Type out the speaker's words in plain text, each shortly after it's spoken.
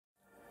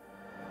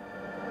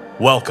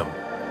Welcome.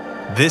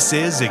 This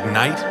is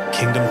Ignite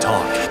Kingdom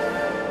Talk.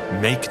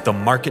 Make the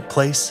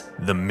marketplace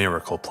the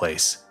miracle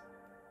place.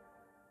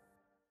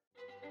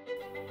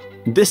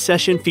 This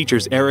session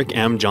features Eric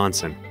M.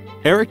 Johnson.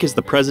 Eric is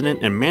the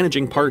president and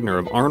managing partner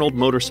of Arnold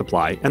Motor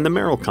Supply and the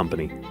Merrill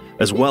Company,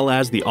 as well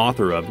as the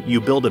author of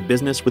You Build a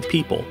Business with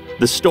People,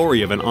 the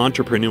story of an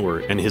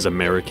entrepreneur and his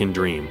American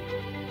dream.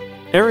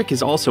 Eric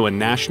is also a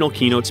national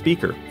keynote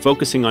speaker,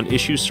 focusing on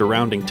issues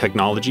surrounding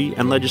technology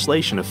and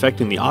legislation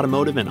affecting the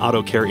automotive and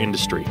auto care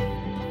industry.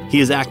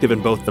 He is active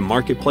in both the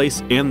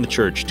marketplace and the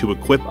church to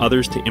equip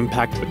others to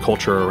impact the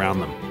culture around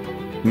them.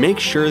 Make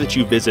sure that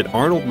you visit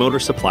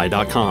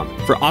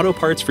arnoldmotorsupply.com for auto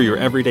parts for your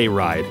everyday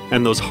ride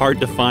and those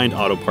hard-to-find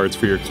auto parts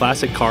for your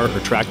classic car or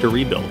tractor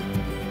rebuild.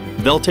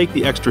 They'll take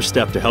the extra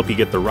step to help you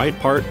get the right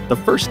part the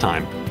first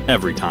time,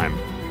 every time.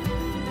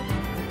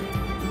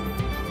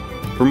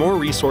 For more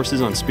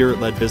resources on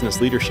Spirit-led business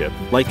leadership,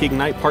 like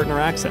Ignite Partner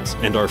Access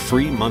and our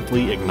free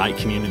monthly Ignite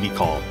Community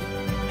Call,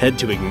 head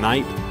to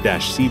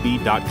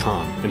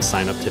ignite-cb.com and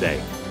sign up today.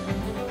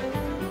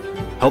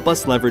 Help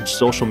us leverage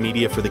social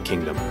media for the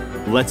kingdom.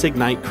 Let's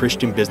ignite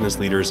Christian business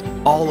leaders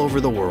all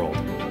over the world.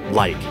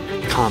 Like,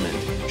 comment,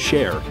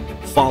 share,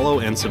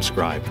 follow, and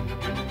subscribe.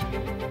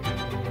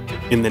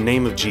 In the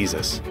name of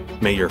Jesus,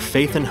 may your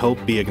faith and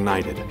hope be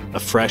ignited,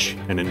 afresh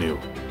and anew.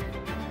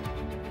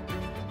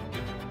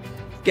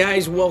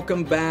 Guys,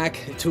 welcome back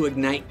to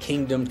Ignite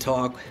Kingdom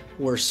Talk.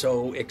 We're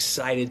so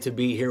excited to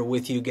be here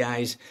with you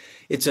guys.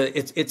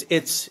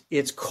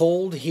 It's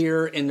cold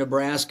here in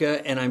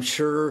Nebraska, and I'm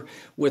sure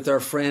with our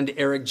friend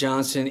Eric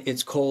Johnson,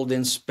 it's cold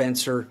in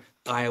Spencer,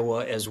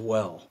 Iowa as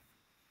well.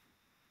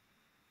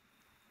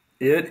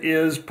 It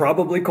is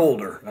probably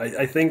colder.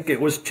 I think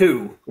it was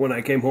 2 when I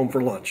came home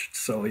for lunch.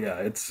 So yeah,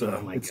 it's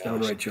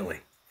downright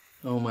chilly.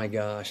 Oh my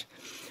gosh.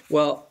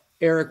 Well,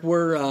 Eric,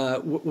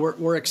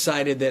 we're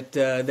excited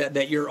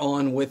that you're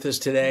on with us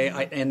today.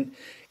 And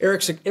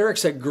Eric's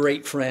a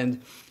great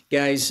friend,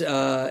 guys.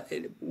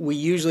 We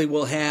usually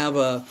will have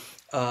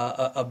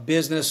a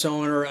business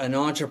owner, an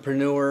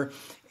entrepreneur,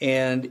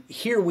 and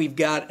here we've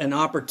got an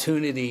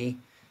opportunity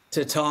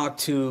to talk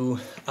to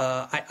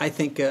I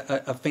think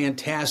a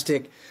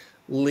fantastic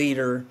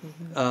leader,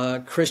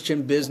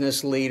 Christian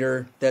business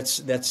leader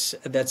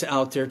that's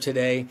out there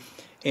today,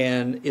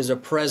 and is a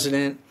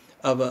president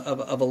of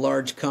a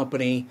large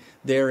company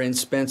there in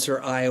Spencer,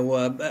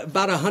 Iowa.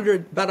 About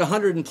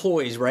 100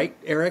 employees, right,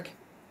 Eric?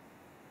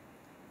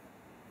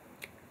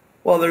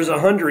 Well, there's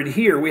 100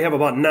 here. We have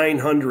about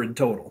 900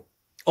 total.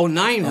 Oh,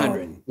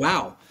 900.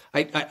 Wow.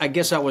 I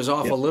guess I was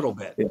off a little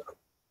bit. Yeah.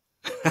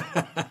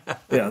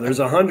 Yeah, there's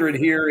 100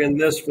 here in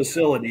this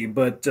facility,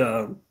 but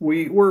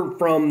we're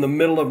from the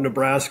middle of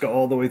Nebraska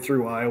all the way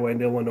through Iowa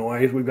and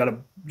Illinois. We've got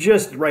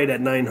just right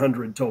at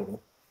 900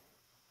 total.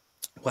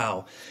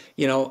 Wow.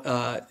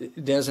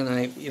 Des and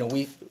I,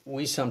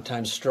 we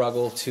sometimes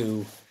struggle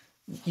to,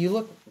 you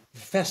look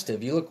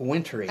festive, you look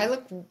wintry. I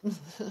look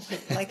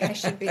like I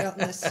should be out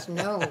in the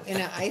snow in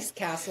an ice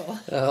castle.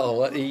 Oh,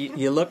 well,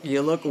 you look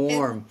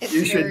warm.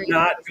 You should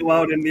not go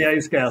out in the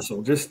ice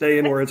castle. Just stay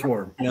in where it's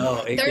warm.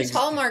 No, there's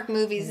Hallmark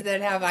movies that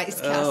have ice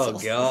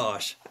castles. Oh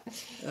gosh.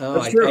 Oh,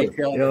 that's true.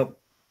 Yep.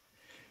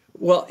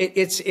 Well,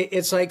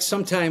 it's like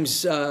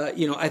sometimes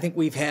I think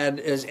we've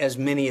had as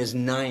many as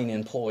 9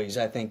 employees.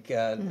 I think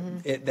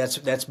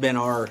that's been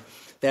our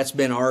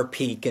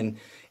peak,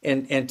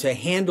 and to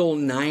handle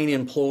 9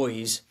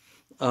 employees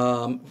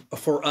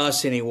for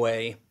us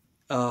anyway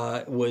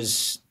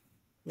was,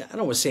 I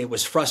don't want to say it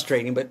was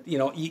frustrating, but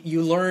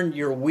you learn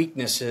your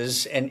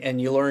weaknesses and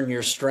you learn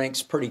your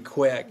strengths pretty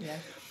quick. Yeah.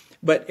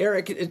 But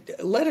Eric,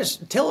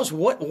 tell us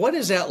what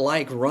is that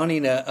like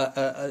running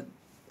a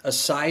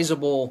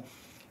sizable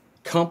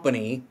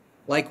company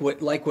like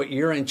what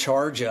you're in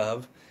charge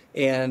of,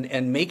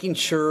 and making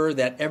sure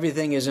that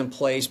everything is in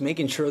place,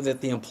 making sure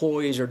that the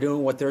employees are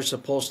doing what they're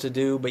supposed to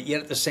do, but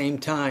yet at the same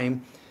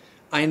time,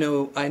 I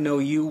know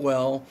you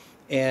well,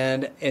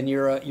 and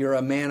you're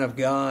a man of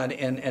God,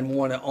 and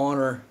want to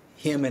honor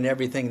Him in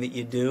everything that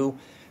you do.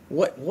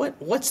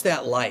 What's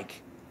that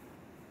like?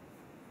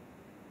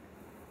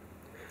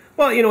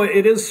 Well,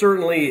 it is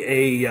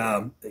certainly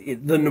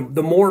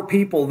the more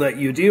people that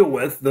you deal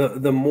with,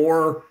 the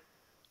more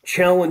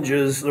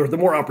challenges, or the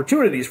more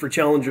opportunities for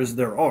challenges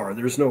there are.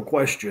 There's no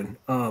question.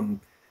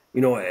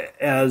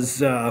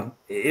 As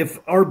if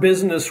our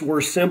business were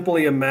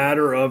simply a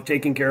matter of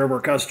taking care of our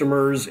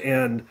customers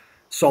and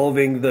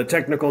solving the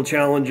technical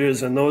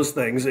challenges and those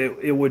things,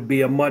 it would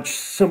be a much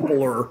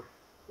simpler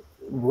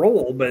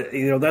role. But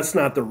that's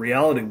not the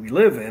reality we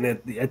live in.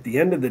 At the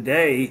end of the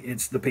day,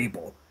 it's the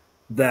people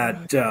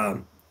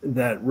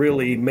that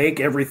really make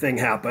everything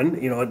happen.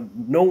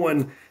 No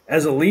one,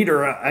 as a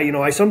leader,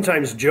 I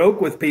sometimes joke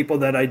with people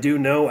that I do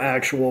no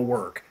actual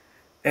work,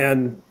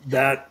 and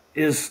that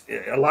is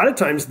a lot of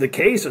times the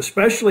case,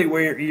 especially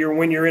when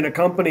you're in a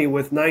company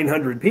with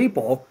 900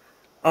 people.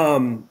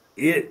 One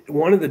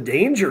of the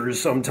dangers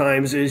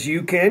sometimes is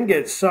you can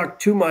get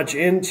sucked too much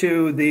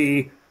into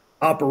the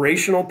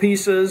operational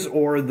pieces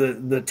or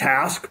the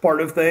task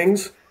part of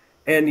things,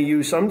 And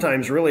you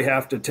sometimes really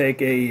have to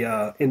take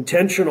a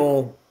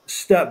intentional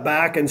step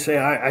back and say,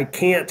 I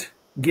can't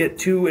get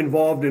too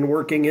involved in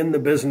working in the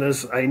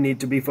business. I need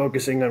to be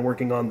focusing on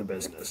working on the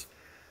business.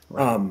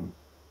 Right.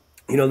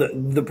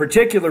 The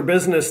particular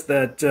business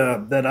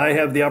that I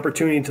have the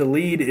opportunity to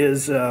lead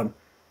is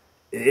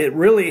it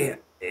really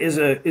is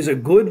a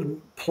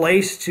good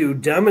place to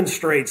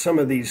demonstrate some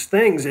of these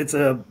things. It's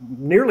a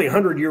nearly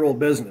 100-year-old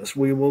business.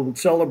 We will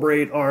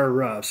celebrate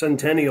our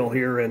centennial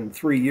here in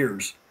 3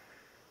 years.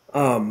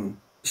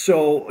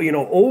 So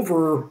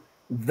over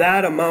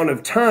that amount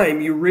of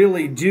time, you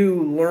really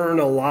do learn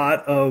a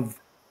lot of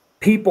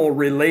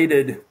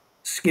people-related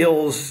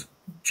skills,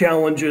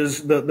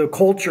 challenges. The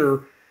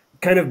culture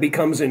kind of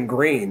becomes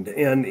ingrained.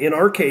 And in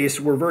our case,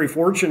 we're very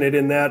fortunate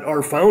in that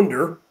our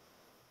founder,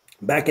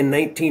 back in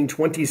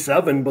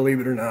 1927, believe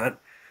it or not,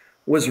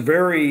 was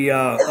very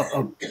a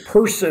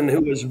person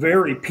who was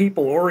very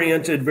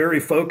people-oriented, very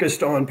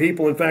focused on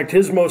people. In fact,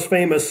 his most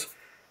famous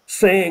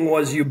saying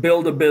was, "You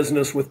build a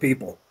business with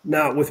people,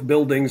 not with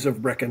buildings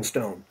of brick and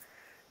stone."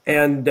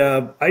 And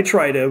I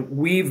try to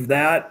weave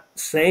that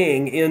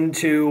saying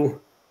into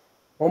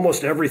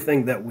almost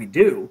everything that we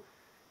do.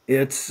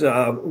 It's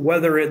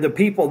whether the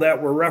people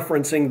that we're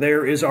referencing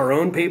there is our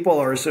own people,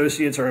 our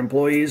associates, our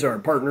employees, our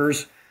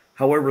partners,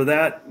 however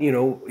that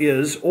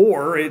is,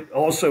 or it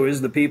also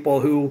is the people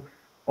who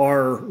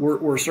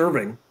we're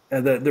serving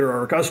and that they're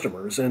our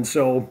customers. And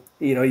so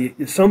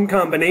some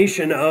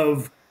combination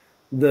of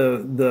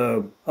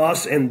the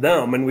us and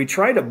them, and we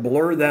try to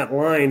blur that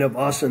line of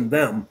us and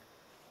them,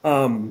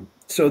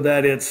 so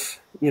that it's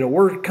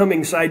we're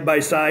coming side by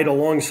side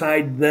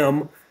alongside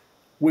them.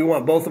 We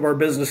want both of our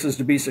businesses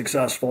to be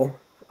successful.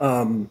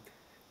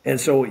 And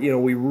so,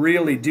 we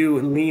really do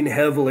lean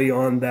heavily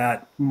on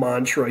that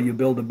mantra, you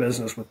build a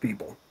business with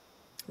people.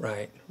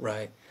 Right.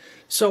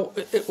 So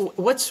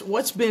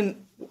what's been,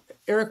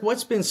 Eric,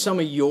 what's been some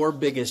of your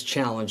biggest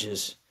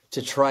challenges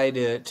to try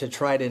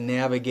to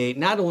navigate,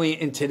 not only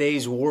in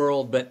today's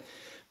world,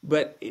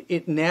 but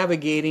it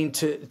navigating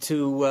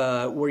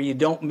to where you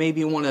don't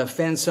maybe want to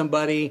offend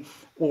somebody,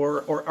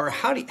 or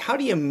how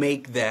do you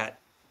make that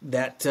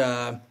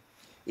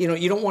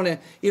you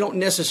don't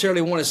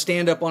necessarily want to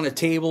stand up on a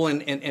table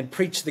and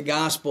preach the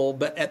gospel,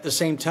 but at the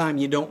same time,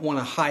 you don't want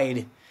to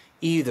hide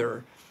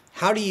either.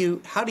 How do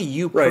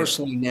you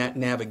personally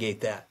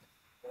navigate that?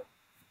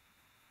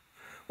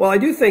 Well, I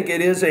do think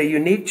it is a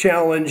unique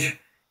challenge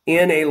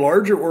in a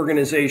larger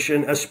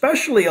organization,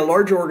 especially a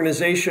larger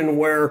organization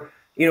where,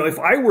 if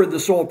I were the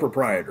sole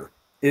proprietor,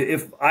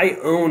 if I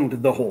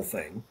owned the whole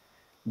thing,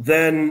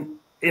 then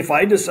if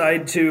I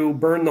decide to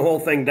burn the whole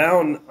thing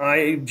down,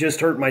 I just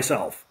hurt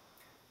myself.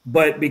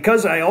 But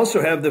because I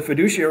also have the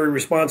fiduciary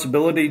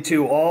responsibility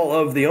to all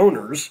of the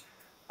owners,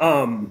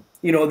 I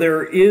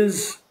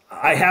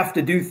have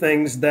to do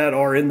things that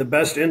are in the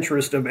best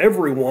interest of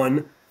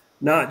everyone,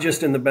 not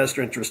just in the best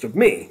interest of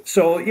me.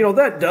 So,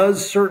 that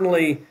does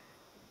certainly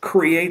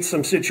create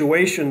some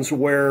situations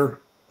where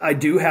I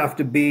do have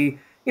to be,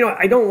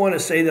 I don't want to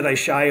say that I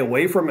shy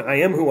away from it. I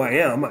am who I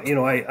am.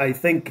 I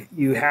think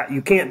you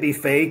can't be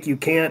fake. You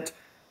can't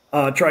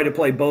try to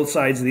play both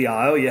sides of the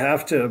aisle. You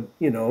have to,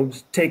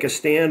 take a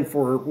stand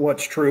for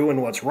what's true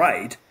and what's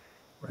right.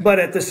 But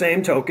at the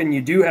same token,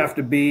 you do have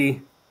to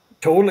be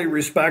totally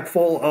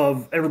respectful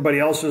of everybody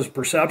else's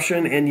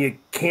perception, and you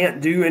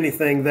can't do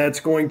anything that's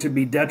going to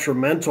be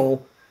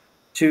detrimental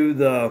to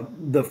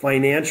the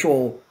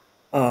financial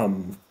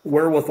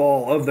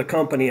wherewithal of the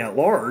company at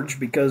large,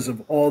 because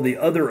of all the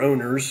other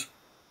owners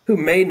who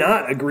may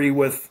not agree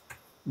with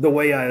the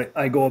way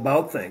I go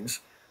about things.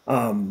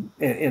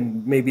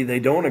 And maybe they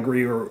don't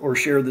agree or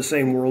share the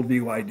same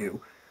worldview I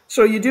do.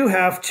 So you do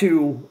have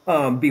to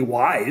be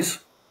wise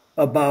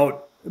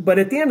about, but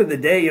at the end of the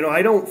day,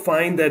 I don't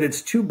find that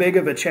it's too big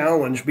of a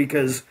challenge,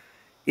 because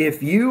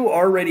if you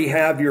already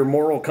have your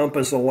moral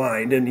compass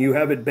aligned and you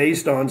have it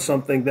based on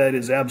something that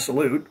is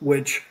absolute,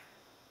 which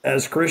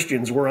as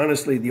Christians, we're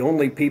honestly the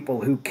only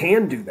people who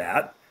can do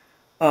that.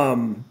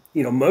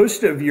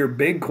 Most of your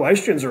big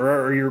questions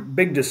or your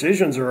big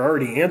decisions are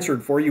already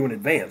answered for you in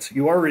advance.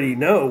 You already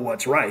know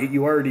what's right.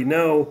 You already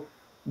know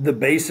the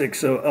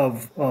basics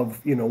of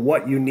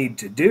what you need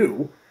to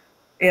do.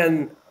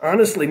 And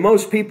honestly,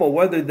 most people,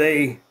 whether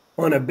they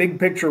on a big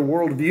picture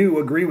worldview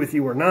agree with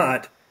you or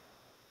not,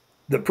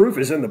 the proof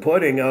is in the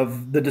pudding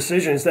of the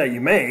decisions that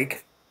you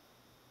make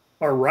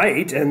are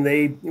right. And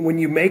when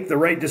you make the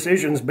right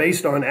decisions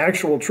based on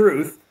actual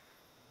truth,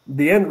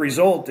 the end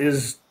result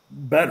is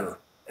better.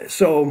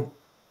 So,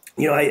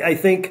 I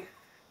think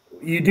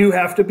you do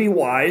have to be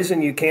wise,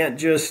 and you can't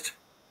just,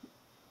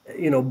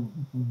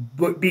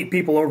 beat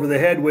people over the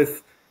head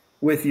with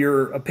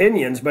your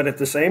opinions. But at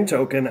the same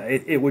token,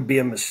 it would be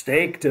a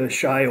mistake to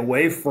shy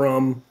away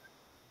from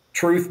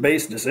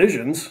truth-based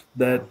decisions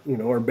that,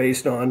 are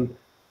based on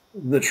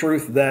the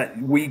truth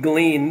that we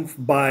glean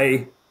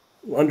by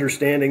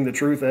understanding the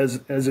truth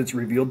as it's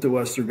revealed to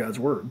us through God's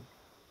word.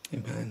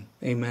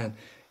 Amen.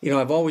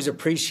 I've always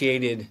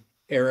appreciated,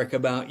 Eric,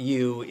 about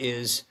you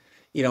is,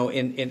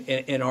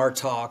 in our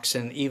talks,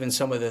 and even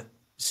some of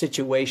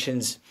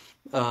situations,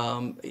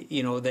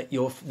 that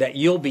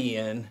you'll be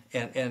in,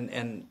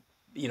 and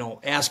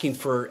asking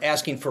for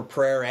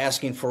prayer,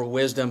 asking for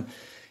wisdom.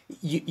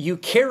 You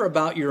care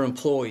about your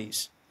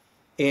employees,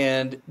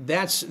 and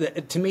that's,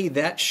 to me,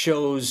 that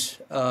shows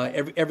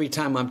every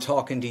time I'm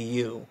talking to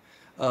you,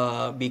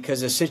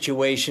 because a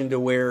situation to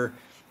where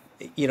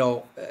you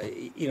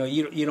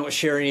don't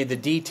share any of the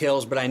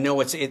details, but I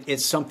know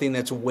it's something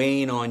that's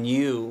weighing on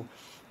you,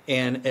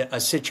 and a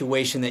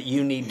situation that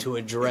you need to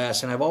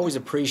address. And I've always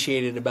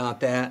appreciated about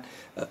that,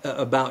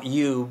 about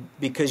you,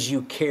 because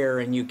you care,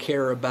 and you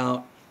care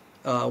about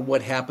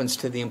what happens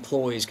to the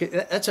employees.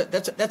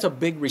 That's a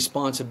big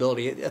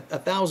responsibility.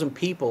 1,000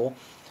 people,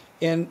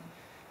 and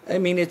I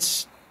mean,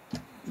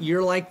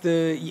 you're like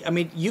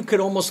you could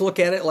almost look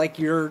at it like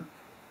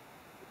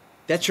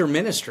that's your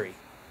ministry.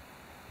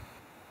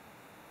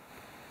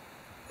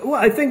 Well,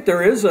 I think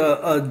there is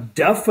a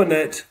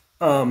definite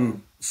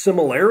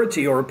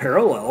similarity or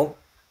parallel.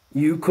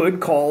 You could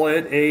call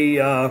it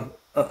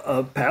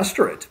a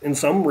pastorate in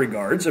some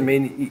regards. I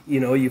mean,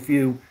 if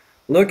you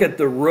look at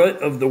the root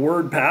of the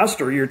word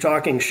pastor, you're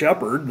talking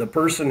shepherd, the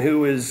person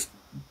who is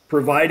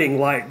providing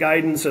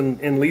guidance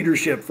and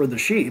leadership for the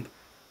sheep.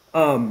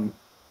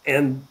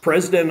 And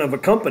president of a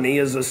company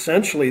is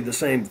essentially the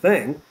same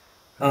thing.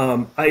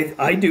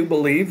 I do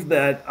believe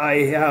that I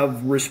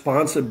have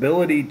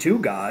responsibility to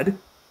God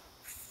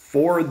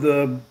for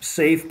the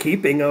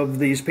safekeeping of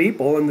these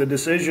people, and the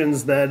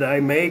decisions that I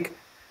make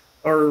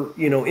are,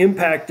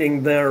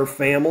 impacting their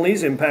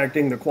families,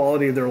 impacting the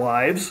quality of their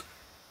lives.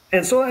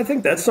 And so I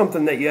think that's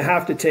something that you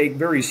have to take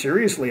very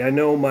seriously. I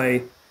know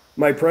my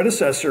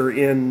predecessor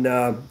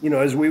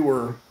as we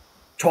were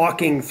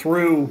talking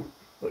through,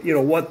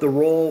 what the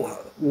role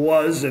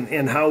was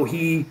and how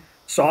he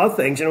saw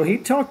things, he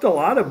talked a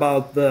lot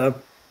about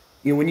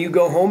when you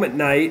go home at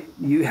night,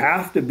 you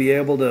have to be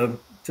able to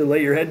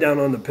lay your head down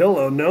on the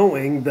pillow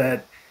knowing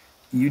that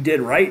you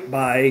did right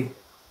by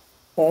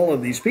all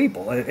of these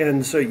people.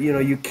 And so,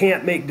 you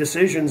can't make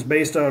decisions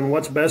based on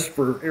what's best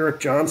for Eric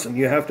Johnson.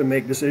 You have to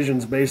make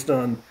decisions based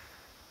on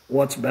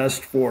what's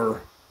best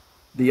for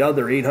the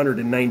other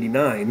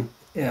 899.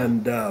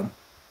 And,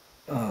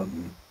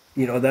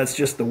 that's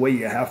just the way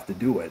you have to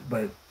do it.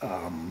 But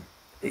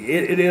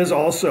it is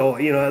also,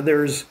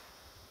 there's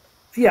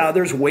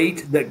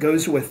weight that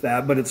goes with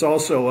that, but it's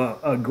also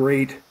a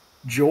great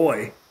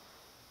joy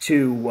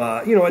to,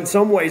 in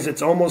some ways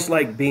it's almost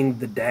like being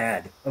the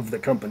dad of the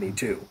company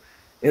too,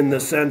 in the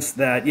sense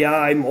that,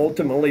 I'm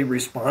ultimately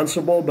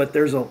responsible, but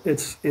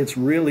it's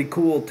really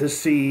cool to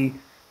see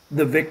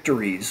the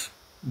victories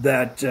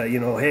that,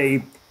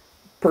 hey,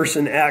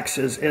 person X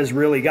has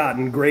really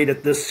gotten great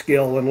at this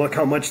skill, and look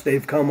how much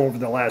they've come over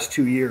the last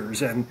 2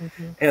 years. And,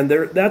 and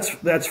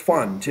that's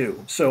fun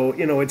too. So,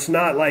 it's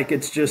not like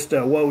it's just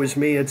woe is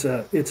me. It's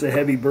a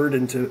heavy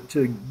burden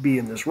to be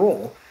in this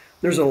role.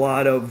 There's a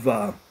lot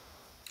of,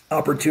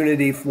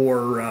 opportunity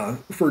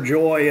for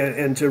joy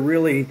and to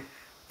really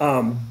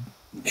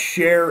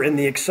share in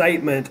the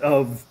excitement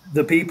of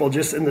the people,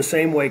 just in the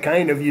same way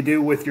kind of you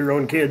do with your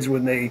own kids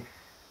when they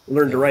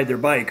learn to ride their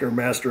bike or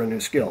master a new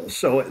skill.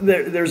 So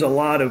there's a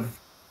lot of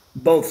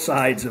both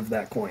sides of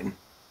that coin.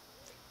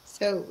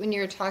 So when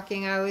you're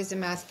talking, I always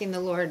am asking the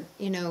Lord,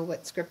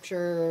 what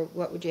scripture,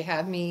 what would you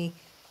have me,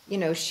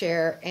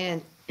 share?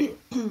 And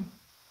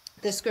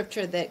the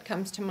scripture that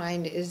comes to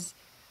mind is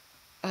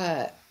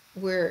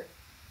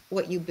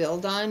what you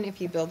build on,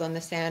 if you build on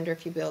the sand or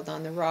if you build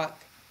on the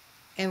rock.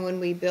 And when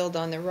we build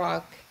on the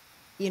rock,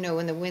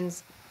 when the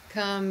winds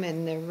come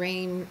and the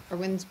rain, or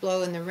winds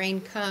blow and the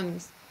rain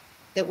comes,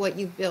 that what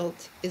you've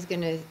built is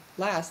going to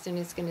last, and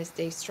it's going to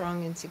stay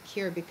strong and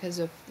secure because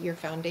of your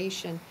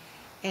foundation.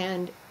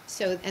 And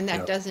so, and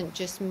that doesn't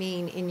just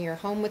mean in your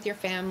home with your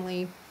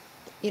family,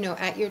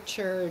 at your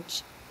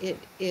church, it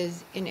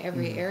is in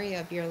every area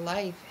of your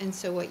life. And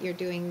so what you're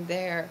doing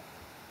there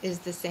is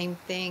the same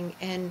thing.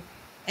 And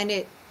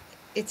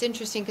it's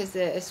interesting because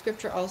the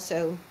scripture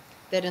also,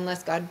 that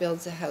unless God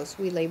builds a house,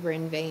 we labor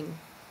in vain.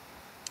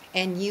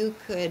 And you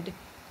could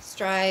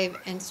strive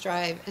and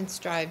strive and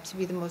strive to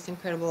be the most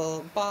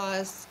incredible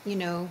boss,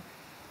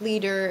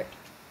 leader.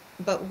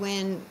 But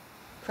when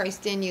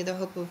Christ in you, the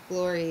hope of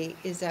glory,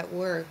 is at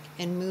work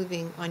and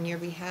moving on your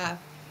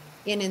behalf,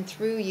 in and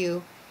through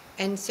you.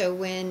 And so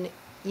when,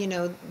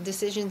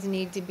 decisions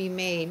need to be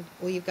made,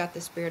 well, you've got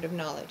the spirit of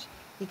knowledge.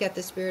 You got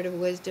the spirit of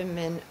wisdom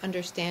and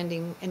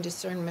understanding and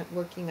discernment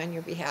working on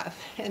your behalf.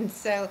 And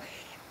so,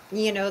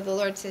 the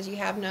Lord says you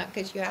have not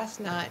because you ask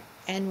not.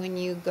 And when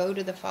you go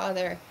to the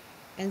Father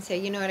and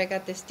say, I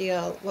got this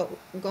deal, what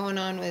going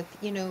on with,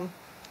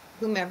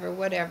 whomever,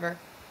 whatever,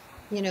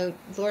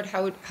 Lord,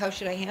 how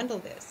should I handle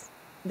this?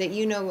 That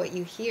what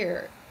you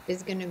hear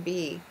is going to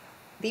be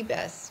the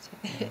best,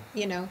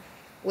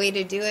 way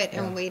to do it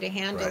and way to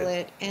handle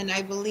it. And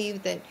I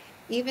believe that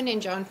even in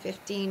John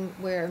 15,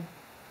 where,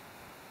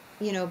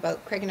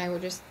 about Craig and I were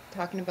just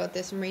talking about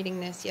this and reading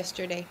this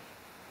yesterday,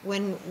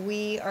 when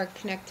we are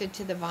connected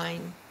to the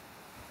vine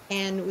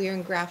and we are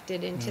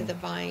engrafted into the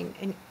vine.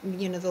 And,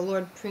 the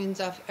Lord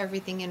prunes off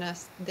everything in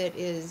us that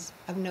is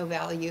of no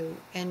value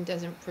and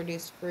doesn't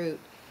produce fruit.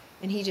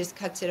 And he just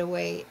cuts it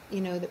away.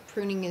 That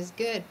pruning is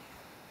good.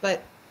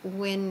 But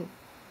when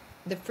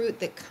the fruit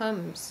that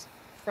comes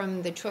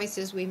from the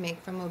choices we make,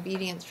 from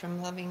obedience,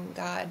 from loving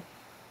God,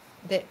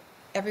 that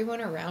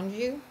everyone around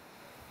you,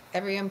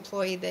 every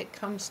employee that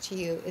comes to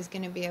you is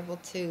going to be able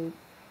to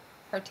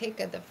partake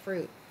of the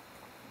fruit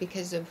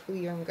because of who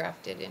you're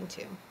engrafted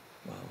into.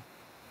 Wow.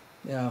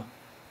 Yeah.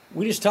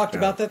 We just talked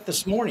about that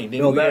this morning,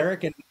 didn't we,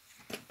 Eric? And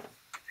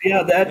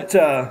yeah,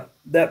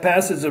 that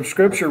passage of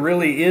scripture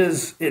really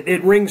is,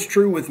 it rings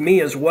true with me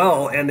as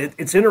well. And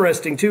it's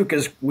interesting too,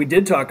 because we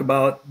did talk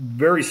about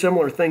very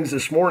similar things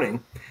this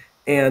morning.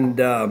 And,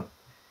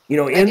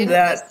 in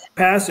that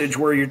passage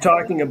where you're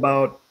talking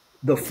about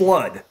the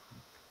flood,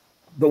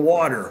 the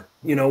water,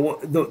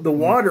 the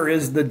water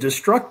is the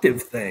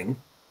destructive thing.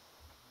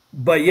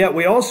 But yet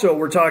we also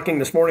were talking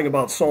this morning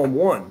about Psalm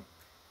 1.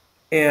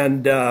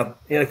 And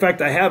in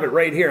fact, I have it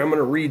right here. I'm going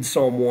to read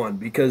Psalm 1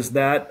 because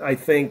that, I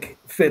think,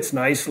 fits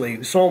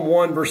nicely. Psalm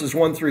 1, verses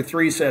 1 through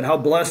 3 said, "How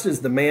blessed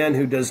is the man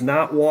who does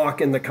not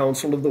walk in the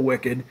counsel of the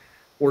wicked,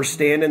 or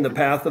stand in the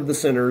path of the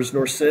sinners,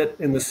 nor sit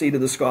in the seat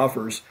of the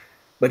scoffers.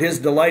 But his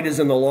delight is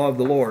in the law of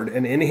the Lord,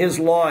 and in his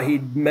law he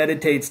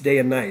meditates day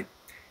and night.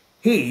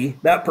 He,"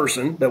 that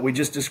person that we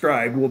just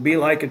described, "will be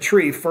like a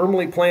tree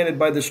firmly planted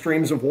by the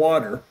streams of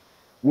water,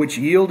 which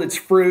yield its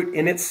fruit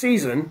in its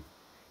season,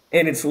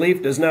 and its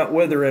leaf does not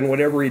wither, and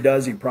whatever he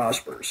does, he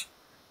prospers."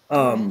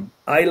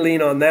 I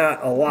lean on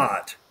that a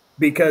lot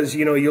because,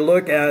 you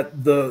look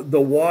at the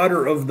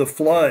water of the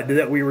flood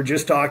that we were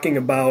just talking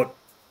about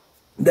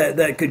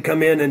that could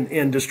come in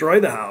and destroy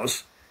the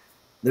house.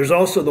 There's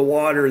also the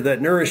water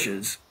that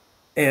nourishes,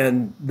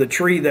 and the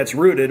tree that's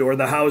rooted, or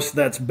the house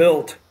that's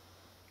built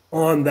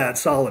on that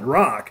solid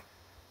rock.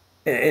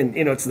 And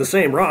it's the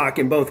same rock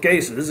in both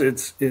cases.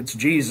 It's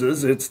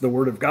Jesus. It's the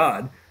Word of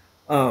God.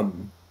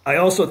 I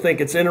also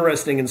think it's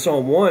interesting in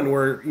Psalm 1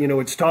 where,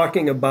 it's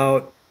talking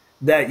about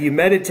that you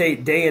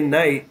meditate day and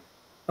night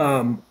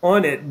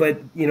on it,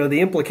 but, the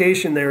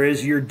implication there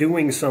is you're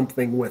doing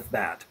something with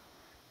that.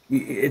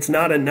 It's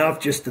not enough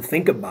just to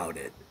think about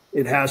it.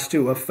 It has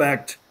to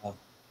affect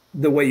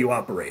the way you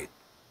operate.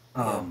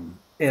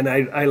 And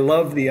I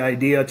love the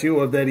idea, too,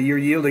 of that you're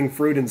yielding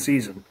fruit in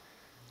season.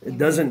 It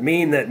doesn't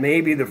mean that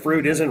maybe the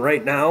fruit isn't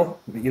right now.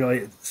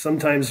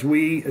 Sometimes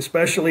we,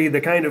 especially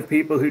the kind of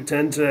people who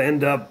tend to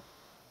end up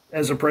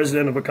as a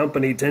president of a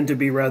company, tend to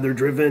be rather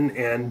driven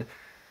and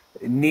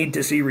need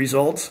to see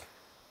results.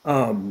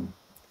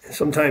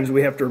 Sometimes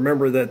we have to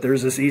remember that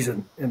there's a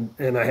season,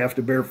 and I have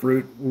to bear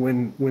fruit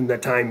when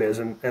that time is,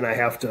 and I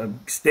have to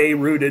stay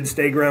rooted,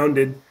 stay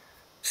grounded,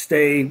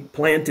 stay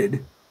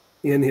planted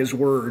in his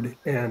word,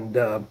 and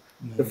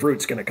the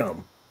fruit's going to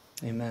come.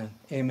 Amen.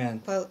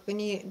 Amen. Well,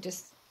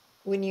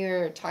 when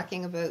you're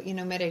talking about,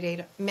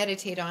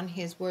 meditate on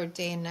his word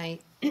day and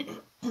night,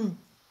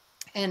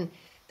 and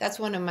that's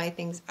one of my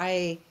things.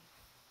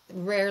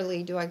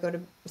 Rarely do I go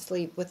to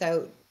sleep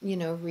without,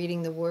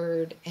 reading the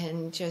word,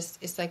 and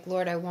it's like,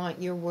 Lord, I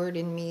want your word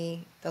in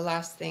me the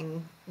last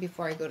thing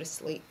before I go to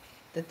sleep,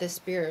 that the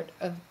Spirit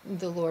of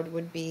the Lord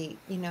would be,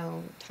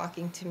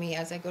 talking to me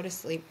as I go to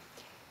sleep.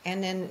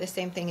 And then the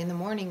same thing in the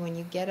morning when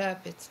you get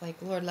up, it's like,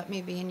 Lord, let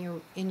me be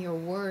in your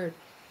word.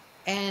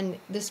 And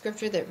the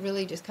scripture that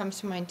really just comes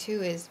to mind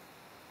too is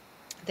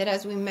that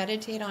as we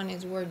meditate on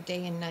his word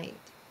day and night,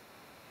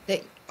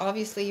 that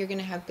obviously you're going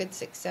to have good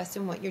success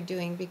in what you're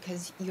doing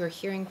because you're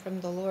hearing from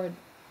the Lord.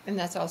 And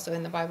that's also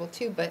in the Bible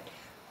too. But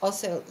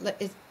also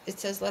it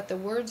says, let the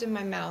words of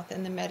my mouth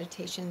and the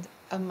meditations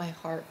of my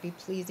heart be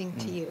pleasing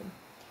to you.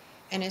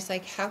 And it's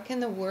like, how can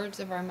the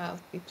words of our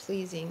mouth be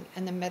pleasing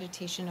and the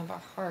meditation of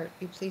our heart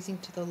be pleasing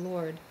to the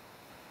Lord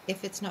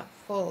if it's not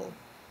full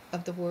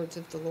of the words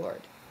of the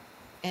Lord?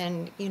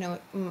 And,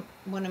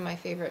 one of my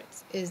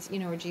favorites is,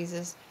 where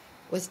Jesus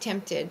was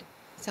tempted.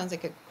 Sounds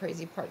like a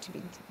crazy part to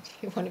be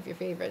one of your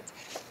favorites.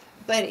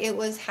 But it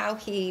was how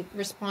he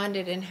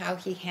responded and how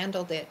he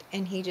handled it.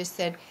 And he just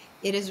said,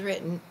 it is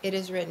written, it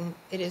is written,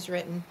 it is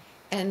written.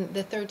 And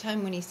the third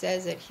time when he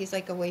says it, he's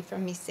like, away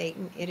from me,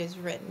 Satan, it is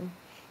written.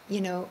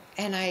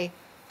 And I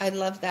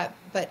love that.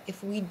 But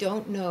if we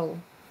don't know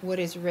what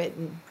is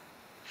written,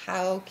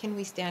 how can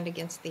we stand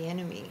against the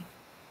enemy?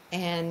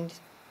 And,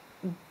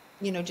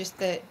 just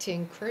to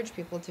encourage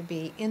people to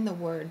be in the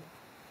word,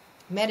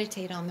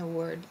 meditate on the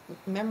word,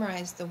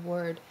 memorize the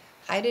word,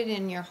 hide it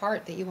in your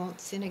heart that you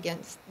won't sin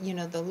against,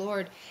 the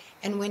Lord.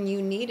 And when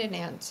you need an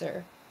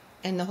answer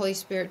and the Holy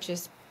Spirit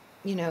just,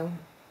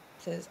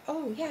 says,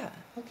 oh yeah,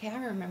 okay,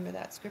 I remember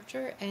that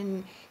scripture.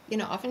 And,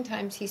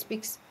 oftentimes he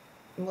speaks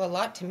a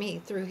lot to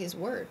me through his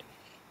word,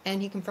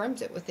 and he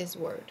confirms it with his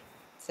word.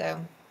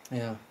 So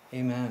yeah,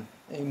 amen.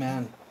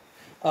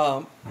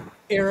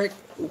 Eric,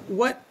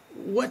 what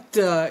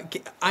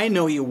I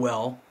know you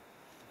well,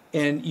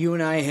 and you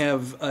and I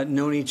have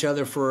known each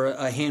other for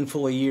a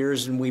handful of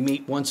years, and we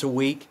meet once a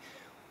week.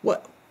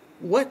 What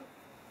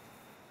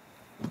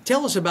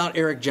tell us about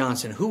Eric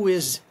Johnson? Who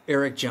is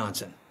Eric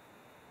Johnson?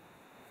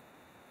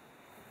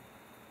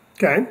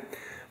 Okay.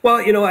 Well,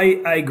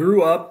 I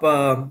grew up,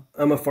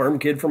 I'm a farm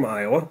kid from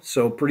Iowa,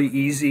 so pretty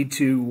easy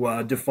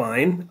to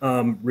define.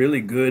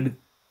 Really good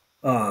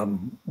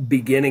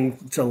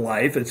beginning to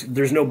life.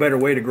 There's no better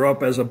way to grow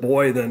up as a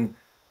boy than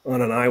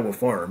on an Iowa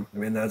farm. I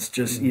mean, that's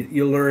just,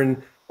 you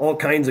learn all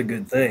kinds of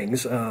good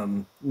things.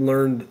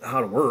 Learned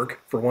how to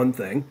work, for one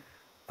thing.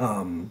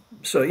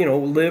 So,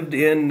 lived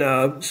in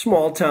a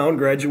small town,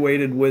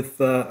 graduated with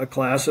a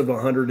class of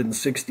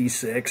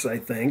 166, I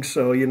think.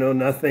 So,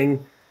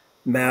 nothing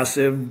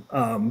massive,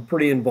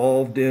 pretty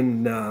involved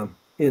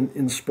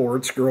in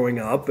sports growing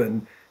up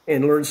and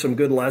learned some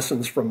good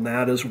lessons from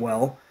that as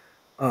well.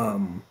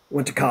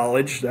 Went to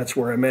college. That's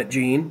where I met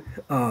Jean.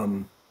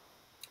 So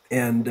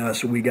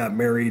we got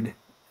married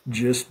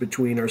just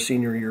between our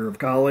senior year of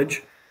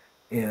college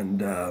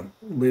and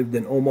lived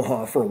in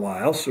Omaha for a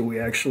while. So we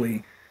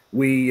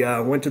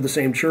went to the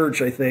same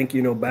church, I think,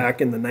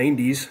 back in the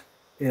 90s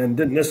and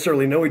didn't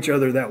necessarily know each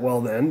other that well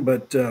then,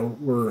 but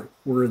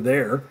we're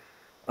there.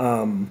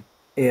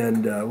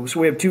 So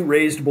we have two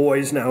raised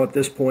boys now at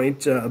this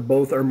point.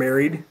 Both are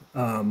married.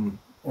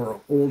 Our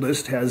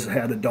oldest has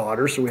had a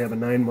daughter, so we have a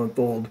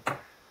 9-month-old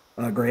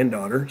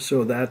granddaughter.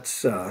 So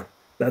that's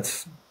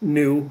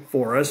new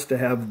for us to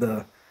have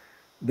the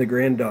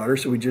granddaughter.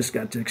 So we just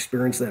got to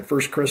experience that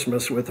first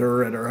Christmas with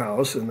her at our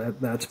house, and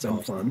that's been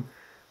awesome.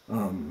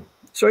 Fun.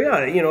 So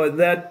yeah,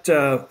 that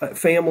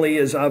family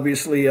is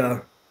obviously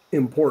a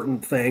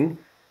important thing.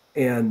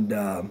 And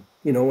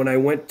when I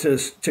went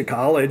to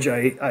college,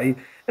 I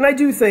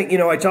do think,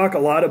 I talk a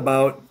lot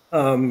about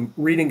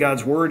reading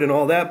God's word and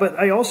all that, but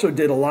I also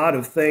did a lot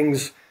of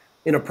things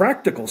in a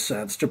practical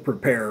sense to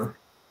prepare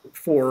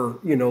for,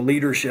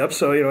 leadership.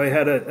 So, I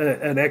had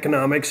an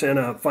economics and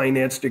a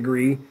finance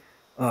degree.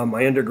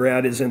 My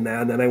undergrad is in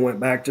that. And then I went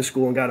back to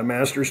school and got a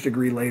master's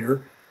degree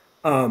later.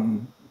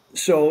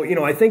 So,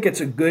 I think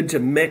it's good to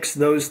mix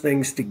those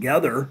things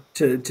together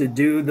to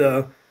do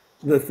the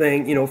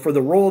thing, for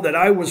the role that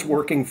I was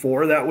working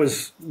for, that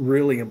was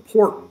really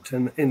important.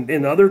 And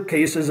in other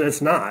cases,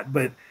 it's not,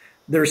 but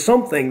there's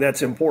something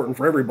that's important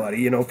for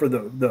everybody, for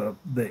the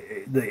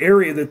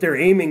area that they're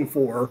aiming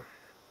for.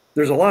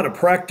 There's a lot of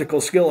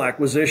practical skill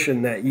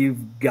acquisition that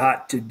you've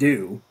got to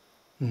do,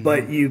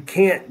 but you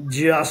can't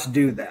just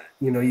do that.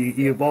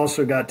 You've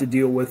also got to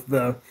deal with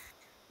the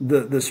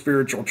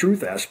spiritual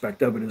truth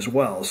aspect of it as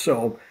well.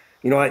 So,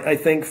 I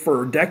think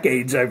for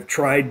decades I've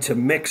tried to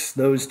mix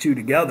those two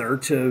together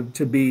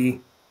to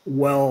be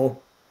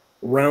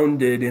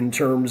well-rounded in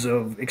terms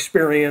of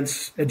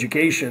experience,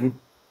 education,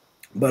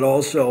 but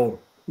also,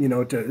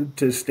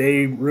 to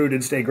stay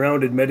rooted, stay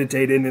grounded,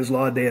 meditate in His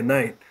law day and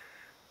night,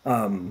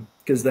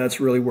 because that's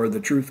really where the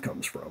truth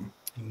comes from.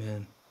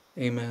 Amen.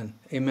 Amen.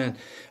 Amen.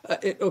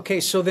 Okay,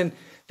 so then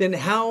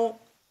how,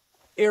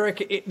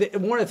 Eric?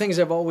 One of the things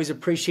I've always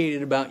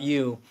appreciated about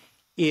you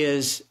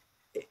is,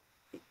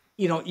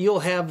 you'll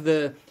have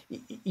the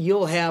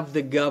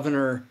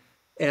governor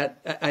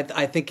at,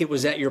 I think it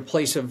was at your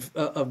place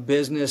of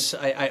business,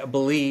 I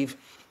believe,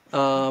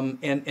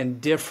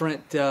 and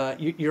different.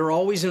 You're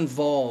always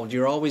involved.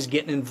 You're always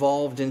getting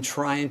involved in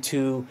trying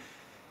to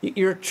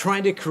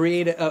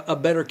create a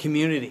better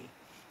community.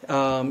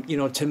 To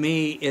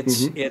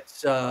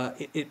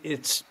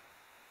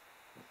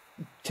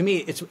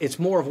me, it's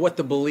more of what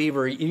the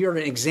believer. You're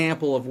an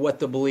example of what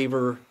the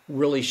believer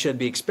really should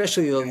be,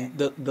 especially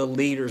the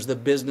leaders, the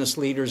business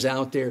leaders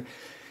out there.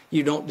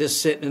 You don't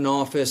just sit in an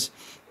office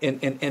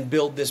and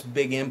build this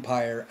big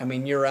empire. I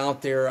mean, you're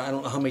out there. I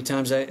don't know how many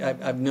times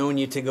I've known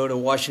you to go to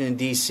Washington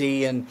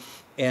D.C. and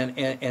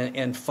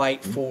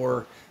fight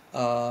for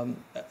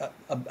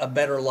a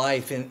better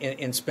life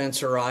in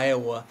Spencer,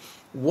 Iowa.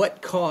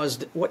 What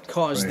caused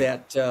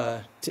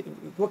that?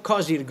 What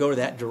caused you to go to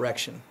that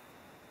direction?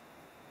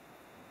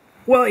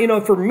 Well,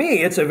 for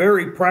me, it's a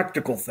very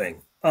practical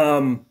thing.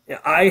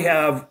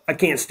 I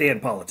can't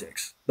stand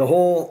politics. The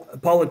whole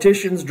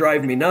politicians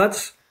drive me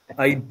nuts.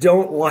 I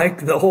don't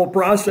like the whole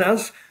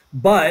process,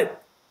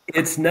 but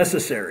it's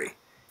necessary.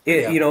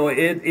 It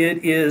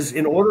is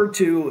in order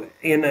to,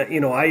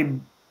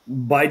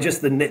 by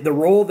just the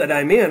role that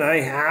I'm in,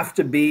 I have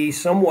to be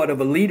somewhat of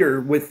a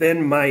leader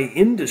within my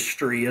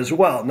industry as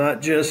well,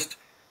 not just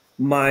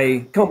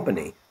my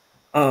company.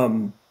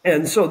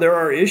 And so there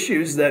are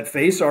issues that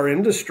face our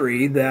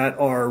industry that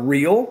are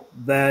real,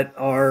 that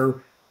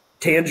are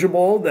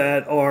tangible,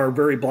 that are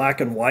very black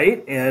and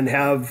white, and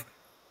have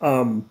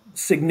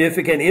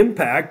significant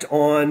impact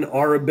on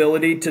our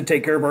ability to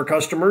take care of our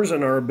customers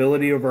and our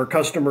ability of our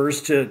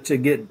customers to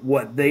get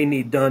what they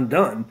need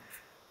done.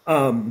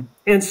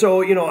 And so,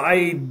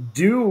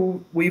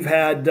 we've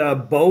had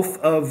both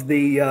of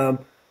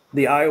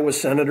the Iowa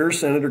senators,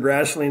 Senator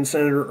Grassley and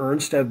Senator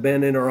Ernst, have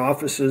been in our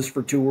offices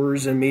for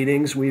tours and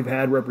meetings. We've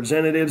had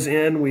representatives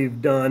in.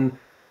 We've done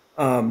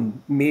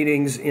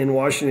meetings in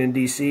Washington,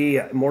 D.C.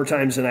 more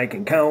times than I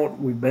can count.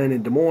 We've been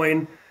in Des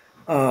Moines.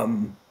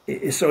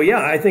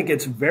 I think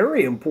it's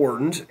very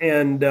important.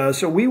 And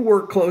so we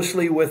work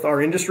closely with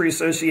our industry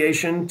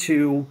association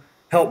to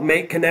help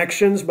make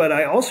connections. But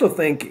I also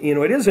think,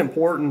 it is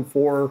important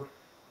for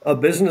a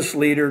business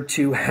leader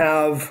to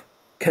have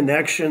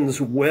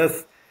connections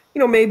with,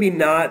 maybe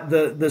not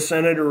the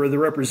senator or the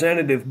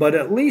representative, but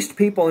at least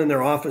people in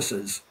their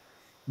offices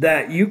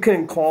that you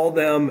can call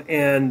them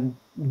and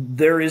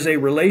there is a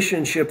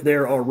relationship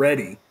there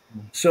already,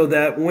 so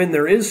that when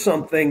there is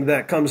something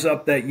that comes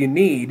up that you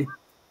need,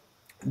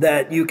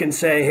 that you can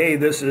say, hey,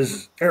 this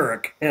is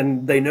Eric,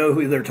 and they know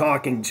who they're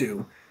talking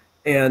to.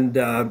 And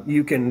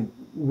you can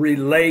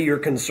relay your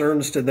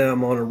concerns to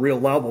them on a real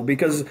level,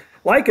 because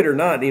like it or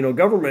not,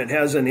 government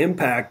has an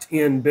impact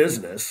in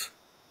business.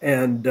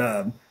 And,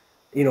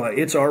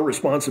 it's our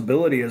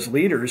responsibility as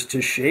leaders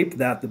to shape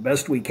that the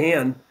best we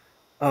can.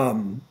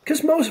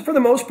 Because for the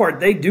most part,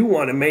 they do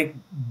want to make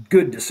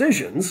good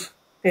decisions,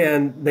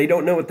 and they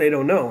don't know what they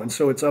don't know. And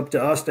so it's up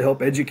to us to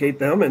help educate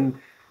them, and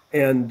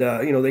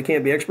they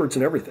can't be experts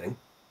in everything.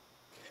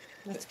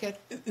 That's good.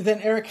 Then,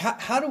 Eric,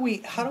 how do we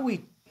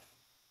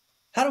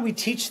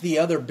teach the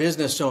other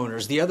business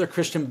owners, the other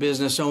Christian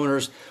business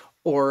owners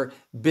or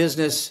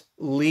business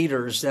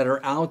leaders that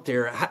are out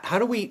there? How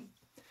do we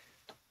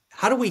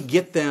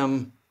get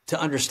them to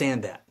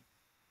understand that?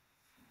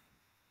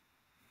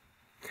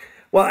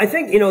 Well, I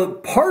think,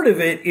 part of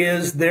it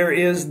is there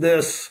is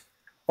this,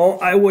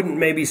 I wouldn't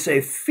maybe say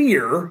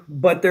fear,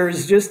 but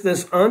there's just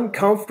this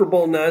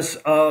uncomfortableness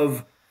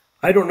of,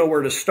 I don't know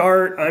where to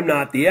start. I'm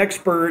not the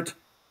expert.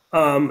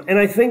 And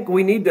I think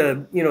we need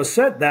to,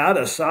 set that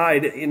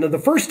aside.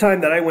 The first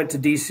time that I went to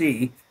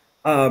D.C.,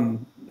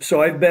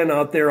 so I've been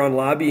out there on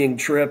lobbying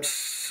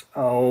trips.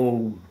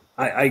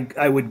 I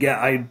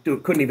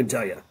couldn't even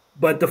tell you.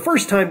 But the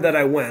first time that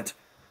I went,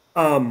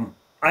 I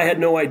had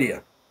no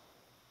idea.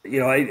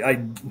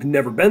 I'd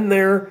never been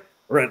there,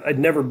 or I'd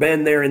never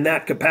been there in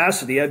that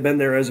capacity. I'd been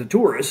there as a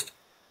tourist.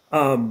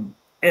 And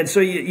so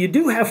you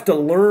do have to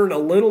learn a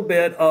little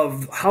bit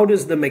of how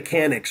does the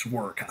mechanics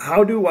work?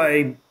 Who do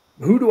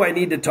I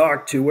need to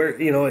talk to? Where,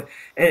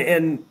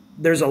 and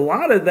there's a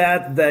lot of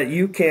that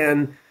you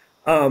can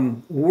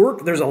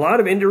work. There's a lot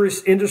of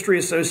industry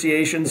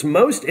associations.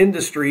 Most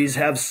industries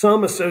have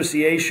some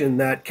association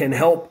that can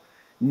help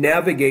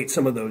navigate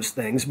some of those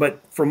things. But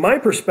from my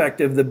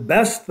perspective, the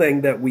best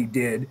thing that we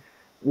did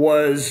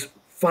was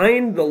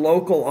find the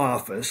local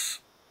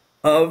office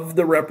of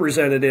the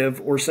representative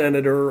or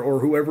senator or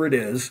whoever it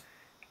is,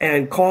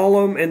 and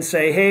call them and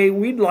say, hey,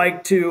 we'd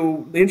like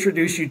to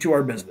introduce you to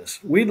our business.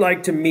 We'd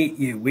like to meet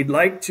you. We'd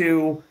like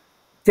to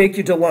take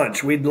you to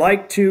lunch. We'd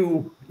like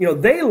to,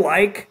 they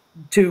like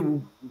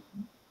to,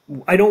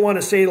 I don't want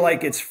to say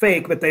like it's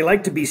fake, but they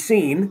like to be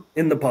seen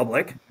in the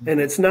public. And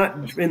it's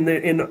not,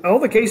 in all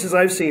the cases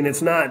I've seen,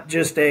 it's not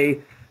just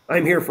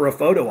I'm here for a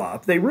photo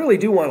op. They really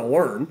do want to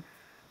learn.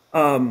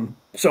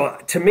 So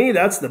to me,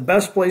 that's the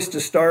best place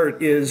to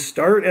start, is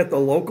start at the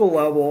local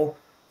level,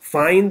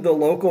 find the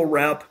local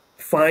rep,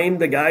 find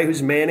the guy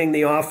who's manning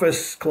the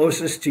office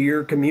closest to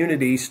your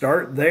community,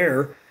 start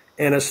there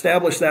and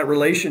establish that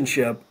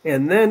relationship,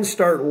 and then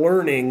start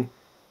learning,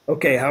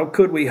 okay, how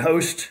could we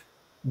host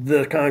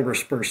the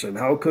congressperson?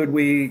 How could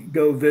we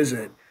go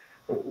visit?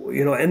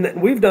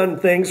 And we've done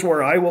things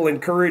where I will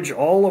encourage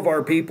all of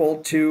our people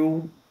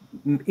to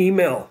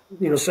email,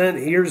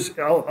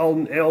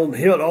 I'll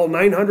hit all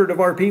 900 of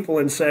our people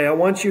and say, I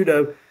want you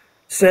to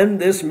send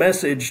this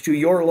message to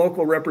your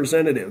local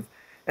representative.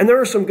 And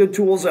there are some good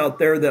tools out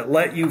there that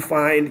let you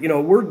find,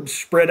 we're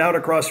spread out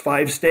across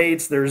 5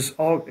 states.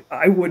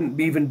 I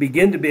wouldn't even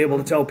begin to be able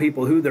to tell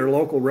people who their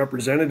local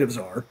representatives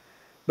are.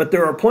 But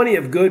there are plenty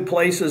of good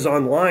places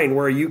online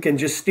where you can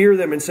just steer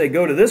them and say,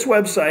 go to this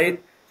website,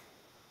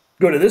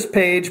 go to this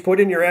page, put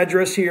in your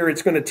address here.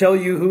 It's going to tell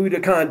you who to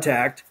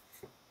contact,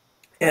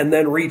 and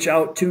then reach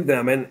out to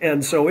them.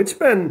 And so it's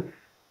been,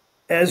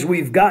 as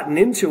we've gotten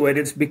into it,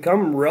 it's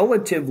become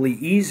relatively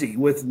easy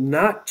with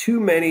not too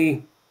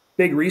many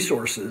big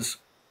resources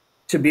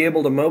to be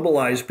able to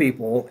mobilize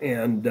people.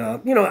 And,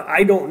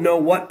 I don't know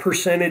what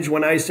percentage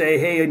when I say,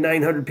 hey,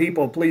 900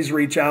 people, please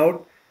reach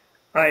out.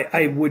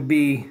 I would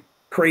be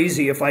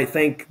crazy if I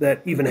think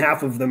that even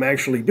half of them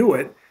actually do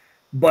it.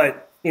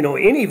 But,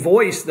 any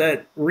voice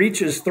that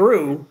reaches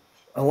through,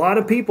 a lot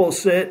of people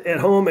sit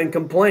at home and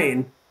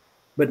complain,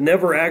 but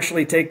never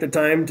actually take the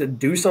time to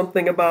do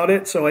something about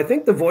it. So I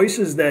think the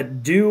voices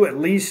that do at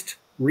least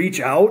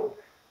reach out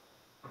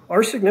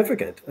are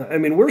significant. I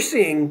mean, we're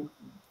seeing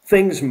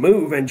things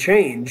move and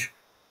change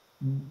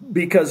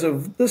because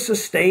of the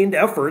sustained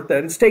effort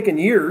that it's taken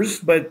years,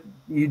 but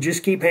you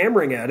just keep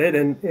hammering at it,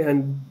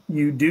 and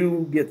you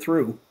do get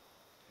through.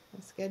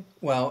 That's good.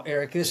 Well,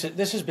 Eric, this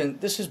has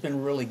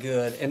been really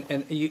good,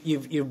 and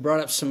you've brought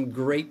up some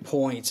great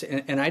points,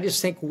 and I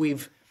just think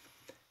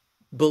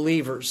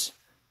believers,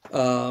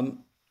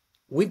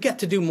 we've got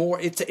to do more.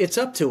 It's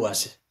up to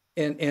us,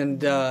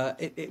 and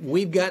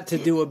we've got to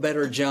do a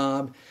better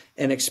job,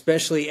 and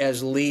especially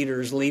as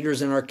leaders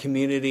in our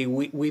community,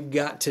 we've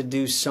got to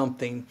do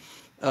something.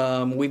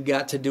 We've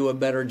got to do a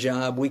better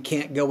job. We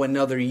can't go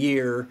another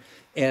year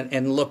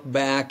and look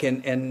back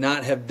and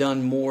not have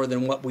done more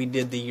than what we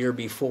did the year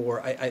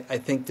before. I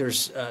think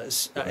there's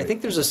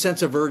a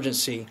sense of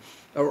urgency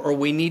or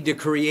we need to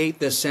create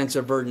this sense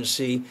of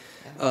urgency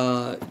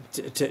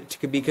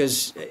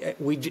because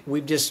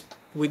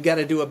we've got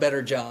to do a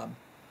better job,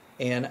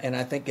 and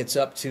I think it's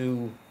up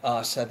to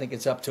us. I think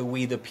it's up to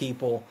we the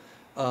people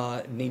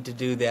need to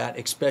do that,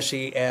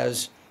 especially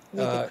as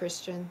the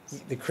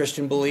Christians, the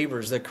Christian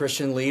believers, the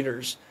Christian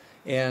leaders.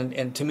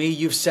 And to me,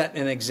 you've set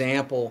an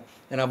example,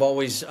 and I've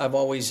always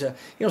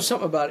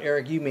something about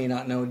Eric you may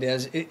not know,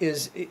 Des,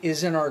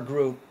 is in our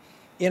group.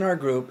 In our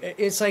group,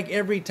 it's like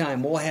every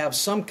time we'll have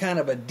some kind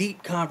of a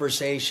deep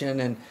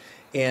conversation,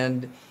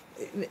 and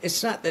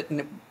it's not that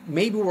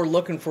maybe we're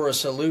looking for a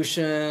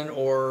solution,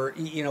 or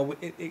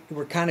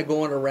we're kind of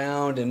going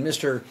around, and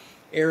Mr.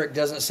 Eric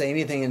doesn't say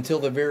anything until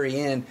the very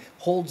end,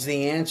 holds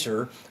the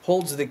answer,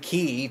 holds the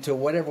key to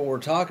whatever we're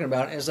talking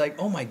about, and it's like,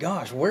 oh my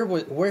gosh,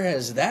 where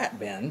has that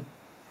been?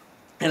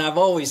 And I've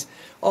always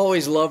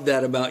loved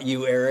that about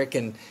you, Eric,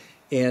 and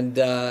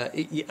I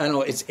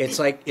know it's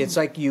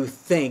like you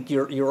think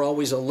you're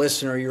always a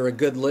listener. You're a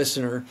good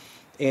listener,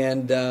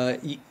 and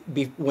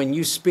when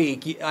you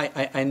speak,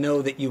 I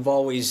know that you've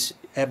always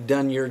have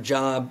done your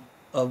job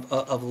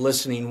of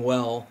listening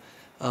well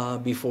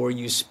before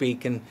you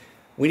speak. And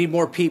we need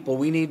more people.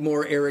 We need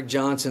more Eric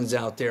Johnsons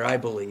out there, I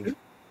believe.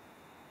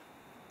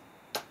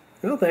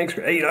 Well, thanks.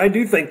 I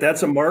do think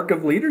that's a mark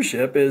of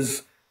leadership,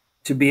 is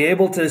to be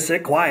able to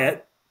sit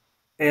quiet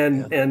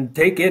and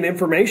take in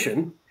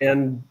information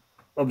and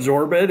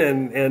absorb it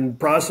and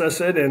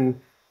process it,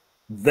 and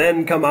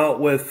then come out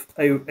with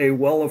a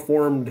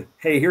well-informed,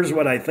 hey, here's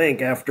what I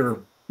think, after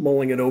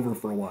mulling it over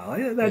for a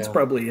while. That's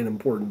probably an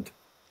important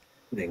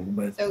thing.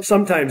 But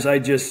sometimes I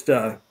just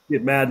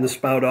get mad and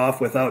spout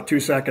off without 2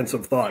 seconds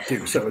of thought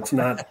too. So it's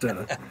not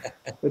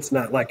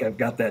like I've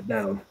got that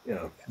down.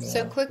 Yeah.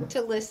 So quick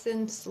to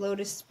listen, slow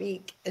to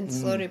speak, and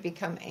slow to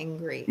become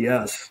angry.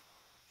 Yes.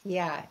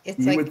 Yeah.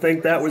 You would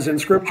think that was in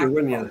Scripture,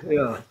 wouldn't you?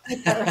 Yeah.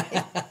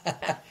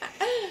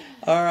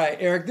 All right,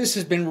 Eric, this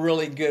has been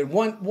really good.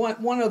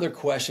 One other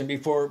question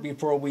before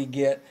we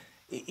get,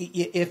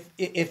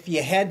 if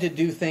you had to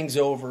do things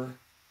over,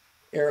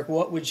 Eric,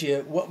 what would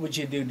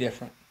you do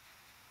different?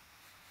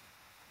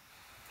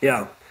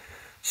 Yeah.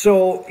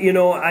 So,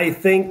 I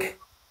think,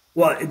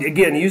 well,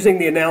 again, using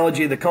the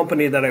analogy of the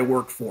company that I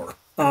work for,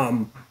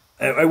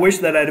 I wish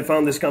that I'd have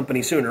found this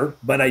company sooner,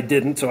 but I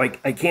didn't, so I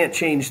can't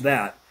change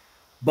that.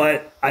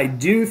 But I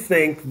do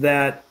think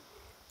that,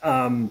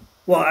 I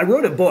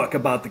wrote a book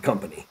about the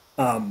company.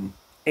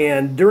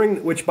 And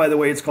which, by the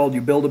way, it's called You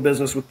Build a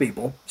Business with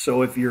People.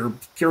 So if you're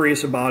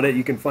curious about it,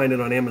 you can find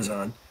it on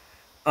Amazon.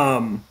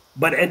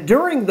 But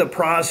during the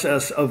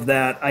process of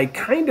that, I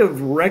kind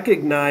of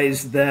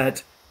recognized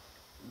that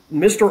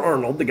Mr.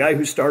 Arnold, the guy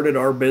who started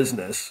our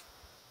business,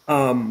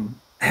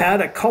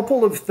 had a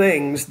couple of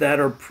things that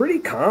are pretty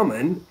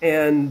common,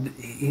 and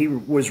he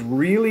was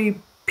really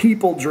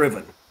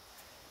people-driven.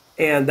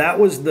 And that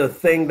was the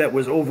thing that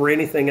was over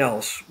anything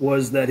else,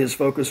 was that his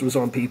focus was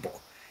on people.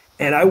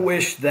 And I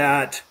wish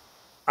that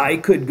I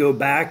could go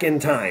back in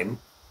time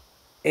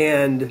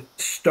and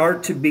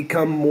start to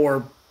become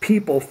more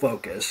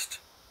people-focused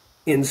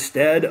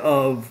instead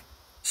of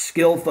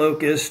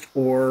skill-focused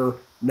or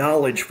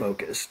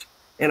knowledge-focused.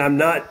 And I'm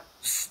not,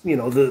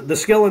 the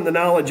skill and the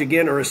knowledge,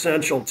 again, are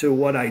essential to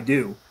what I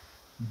do.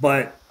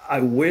 But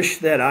I wish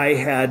that I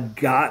had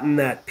gotten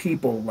that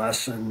people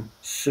lesson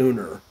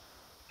sooner.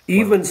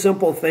 Even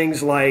simple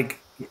things like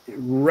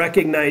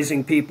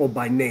recognizing people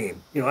by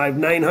name. I have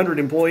 900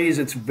 employees.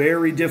 It's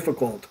very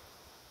difficult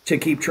to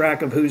keep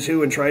track of who's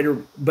who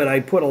and but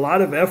I put a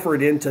lot of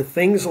effort into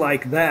things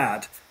like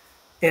that.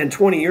 And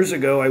 20 years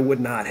ago, I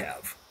would not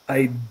have.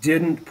 I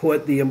didn't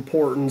put the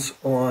importance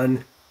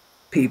on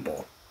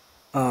people.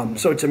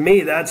 So to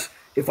me, that's,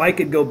 if I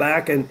could go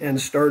back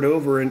and start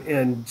over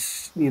and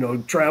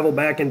travel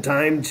back in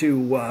time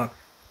to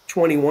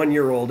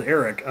 21-year-old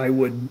Eric, I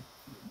would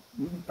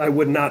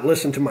not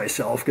listen to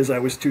myself because I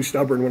was too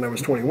stubborn when I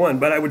was 21,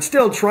 but I would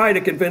still try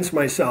to convince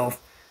myself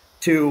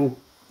to,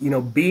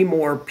 be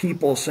more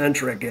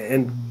people-centric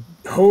and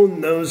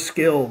hone those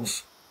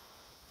skills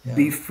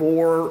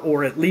before,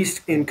 or at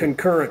least in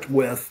concurrent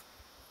with,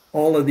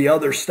 all of the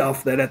other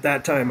stuff that at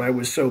that time I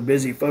was so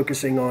busy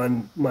focusing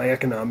on my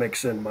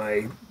economics and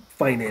my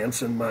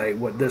finance and my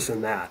this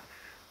and that.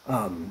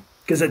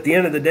 Because at the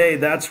end of the day,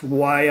 that's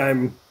why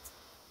I'm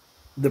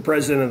the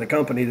president of the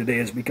company today,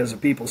 is because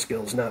of people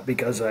skills, not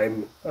because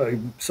I'm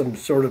some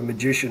sort of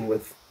magician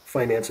with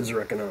finances or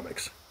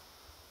economics.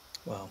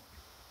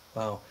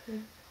 Wow.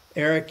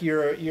 Eric,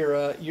 you're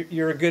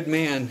a good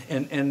man,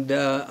 and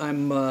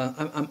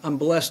I'm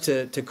blessed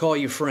to call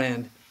you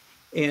friend.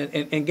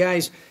 And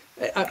guys,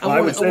 I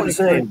would say the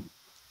same.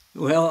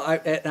 Well,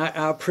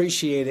 I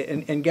appreciate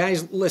it. And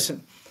guys,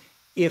 listen.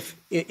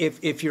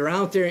 If you're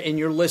out there and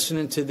you're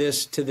listening to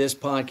this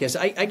podcast,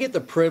 I get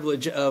the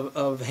privilege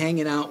of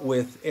hanging out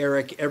with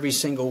Eric every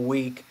single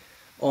week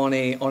on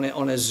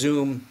a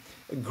Zoom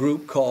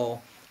group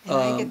call. And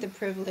I get the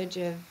privilege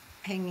of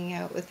hanging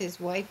out with his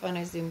wife on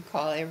a Zoom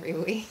call every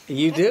week.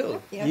 You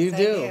do. Yes, you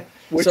do.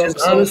 Which is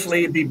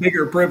honestly the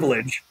bigger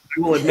privilege,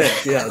 I will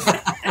admit, yes.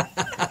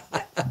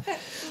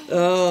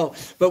 Oh,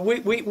 but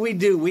we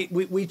do.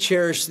 We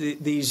cherish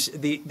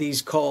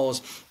these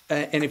calls.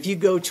 And if you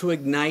go to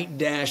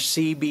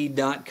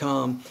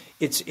ignite-cb.com,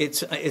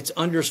 it's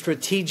under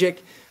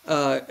strategic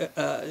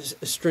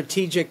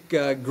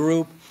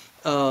group,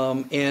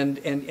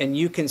 and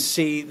you can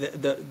see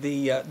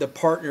the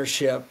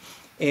partnership.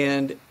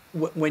 And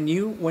when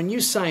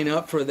you sign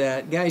up for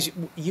that, guys,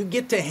 you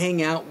get to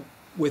hang out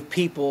with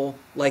people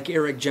like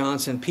Eric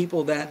Johnson,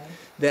 people that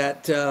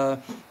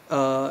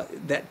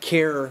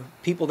care,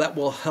 people that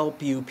will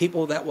help you,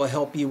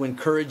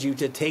 encourage you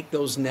to take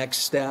those next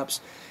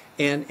steps,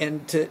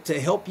 and to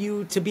help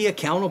you to be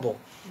accountable.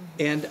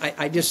 And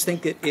I just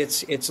think that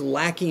it's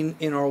lacking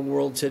in our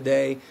world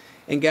today.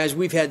 And guys,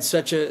 we've had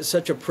such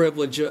a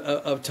privilege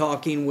of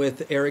talking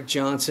with Eric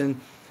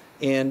Johnson.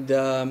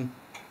 And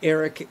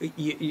Eric,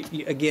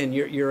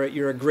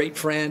 you're a great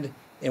friend,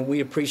 and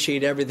we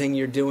appreciate everything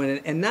you're doing.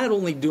 And not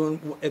only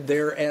doing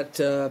there at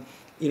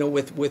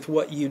with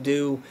what you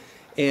do,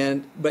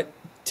 but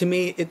to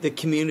me, the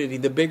community,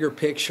 the bigger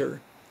picture,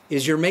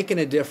 is you're making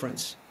a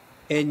difference,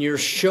 and you're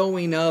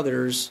showing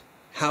others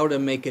how to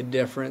make a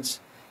difference.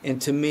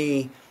 And to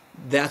me,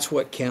 that's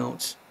what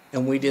counts.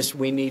 And we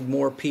need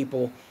more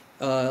people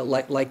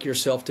like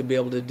yourself to be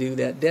able to do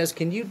that. Des,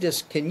 can you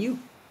just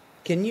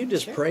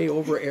Sure. pray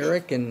over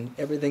Eric and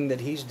everything that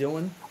he's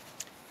doing?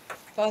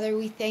 Father,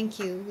 we thank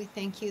you. We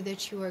thank you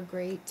that you are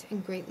great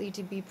and greatly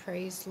to be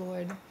praised,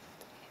 Lord.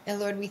 And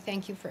Lord, we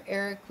thank you for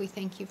Eric. We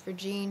thank you for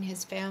Gene,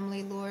 his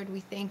family, Lord. We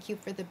thank you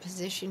for the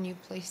position you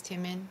placed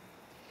him in.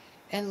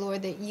 And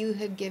Lord, that you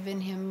have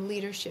given him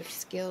leadership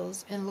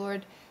skills. And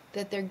Lord,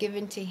 that they're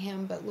given to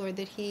him, but Lord,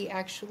 that he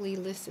actually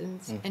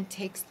listens and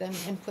takes them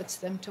and puts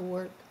them to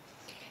work.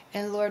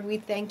 And Lord, we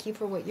thank you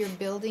for what you're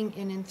building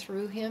in and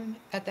through him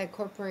at that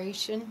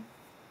corporation.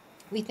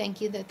 We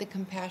thank you that the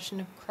compassion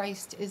of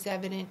Christ is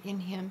evident in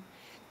him,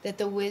 that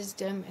the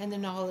wisdom and the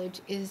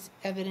knowledge is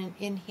evident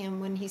in him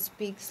when he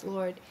speaks,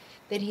 Lord,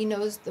 that he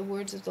knows the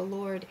words of the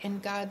Lord,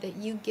 and God, that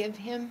you give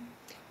him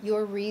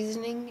your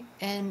reasoning.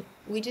 And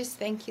we just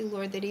thank you,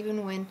 Lord, that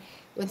even when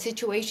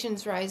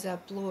situations rise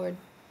up, Lord,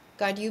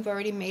 God, you've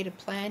already made a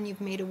plan.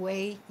 You've made a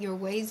way. Your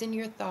ways and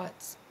your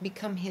thoughts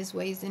become his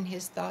ways and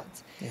his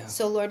thoughts. Yeah.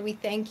 So, Lord, we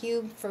thank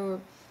you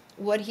for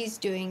what he's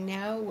doing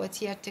now,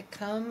 what's yet to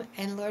come.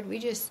 And, Lord, we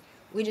just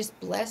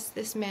bless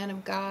this man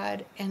of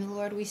God. And,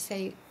 Lord, we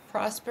say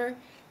prosper,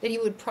 that he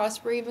would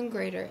prosper even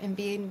greater and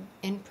be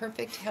in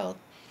perfect health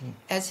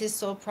as his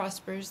soul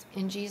prospers,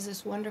 in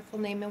Jesus' wonderful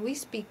name. And we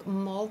speak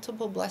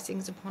multiple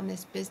blessings upon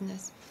this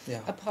business,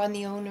 upon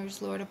the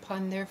owners, Lord,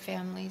 upon their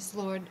families,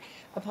 Lord,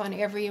 upon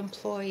every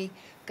employee.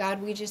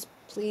 God, we just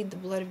plead the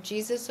blood of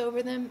Jesus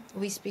over them.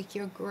 We speak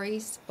your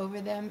grace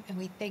over them, and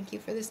we thank you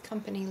for this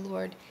company,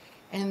 Lord,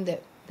 and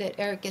that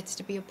Eric gets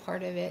to be a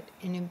part of it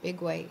in a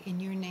big way, in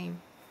your name.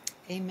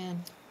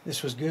 Amen.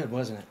 This was good,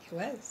 wasn't it? It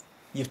was.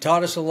 You've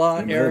taught us a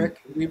lot, Amen. Eric.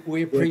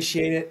 We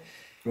appreciate it.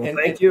 Well,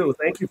 thank you.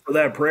 Thank you for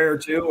that prayer,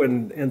 too,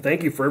 and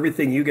thank you for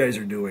everything you guys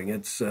are doing.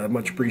 It's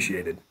much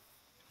appreciated.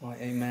 Well,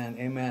 amen,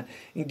 amen.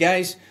 And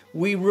guys,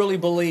 we really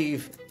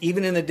believe,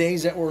 even in the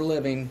days that we're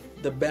living,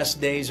 the best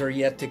days are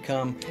yet to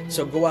come.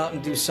 So go out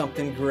and do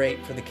something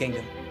great for the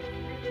kingdom.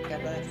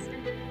 God bless.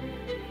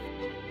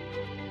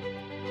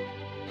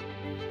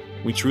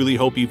 We truly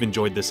hope you've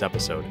enjoyed this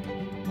episode.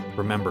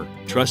 Remember,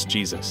 trust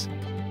Jesus.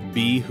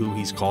 Be who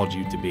he's called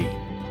you to be.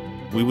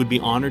 We would be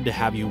honored to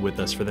have you with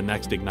us for the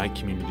next Ignite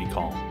Community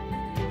Call.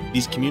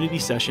 These community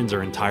sessions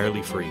are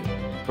entirely free,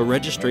 but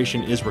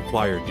registration is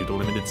required due to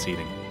limited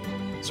seating.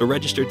 So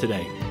register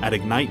today at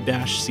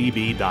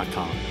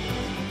ignite-cb.com.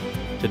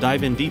 To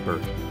dive in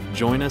deeper,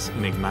 join us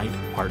in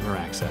Ignite Partner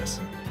Access.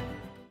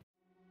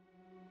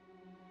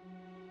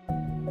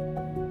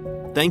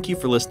 Thank you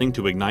for listening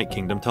to Ignite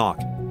Kingdom Talk.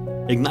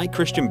 Ignite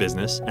Christian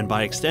Business, and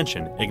by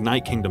extension,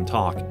 Ignite Kingdom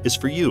Talk, is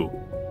for you,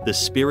 the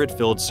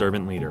Spirit-filled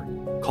servant leader,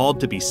 called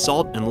to be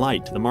salt and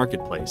light to the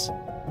marketplace.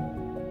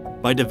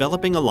 By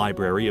developing a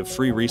library of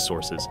free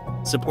resources,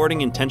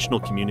 supporting intentional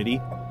community,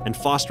 and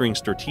fostering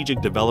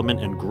strategic development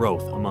and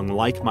growth among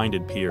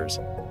like-minded peers,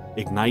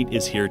 Ignite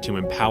is here to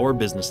empower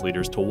business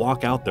leaders to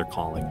walk out their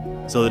calling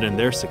so that in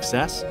their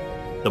success,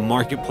 the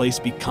marketplace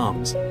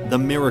becomes the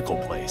miracle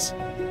place.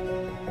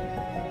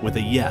 With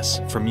a yes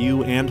from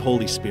you and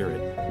Holy Spirit,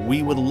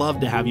 we would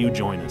love to have you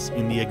join us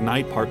in the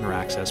Ignite Partner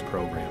Access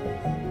program.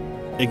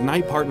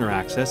 Ignite Partner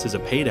Access is a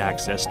paid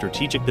access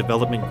strategic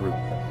development group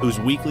whose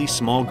weekly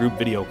small group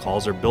video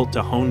calls are built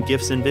to hone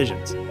gifts and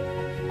visions.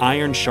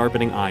 Iron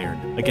sharpening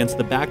iron against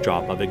the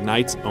backdrop of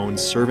Ignite's own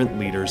servant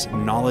leaders'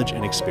 knowledge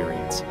and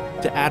experience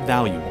to add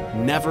value,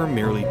 never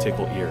merely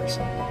tickle ears.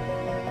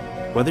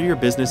 Whether your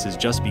business is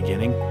just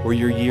beginning or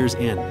you're years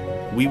in,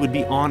 we would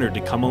be honored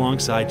to come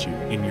alongside you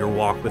in your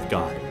walk with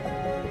God.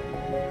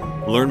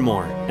 Learn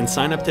more and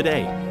sign up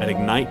today at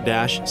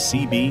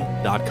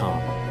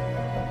ignite-cb.com.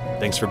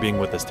 Thanks for being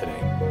with us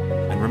today.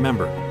 And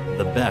remember,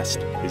 the best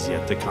is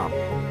yet to come.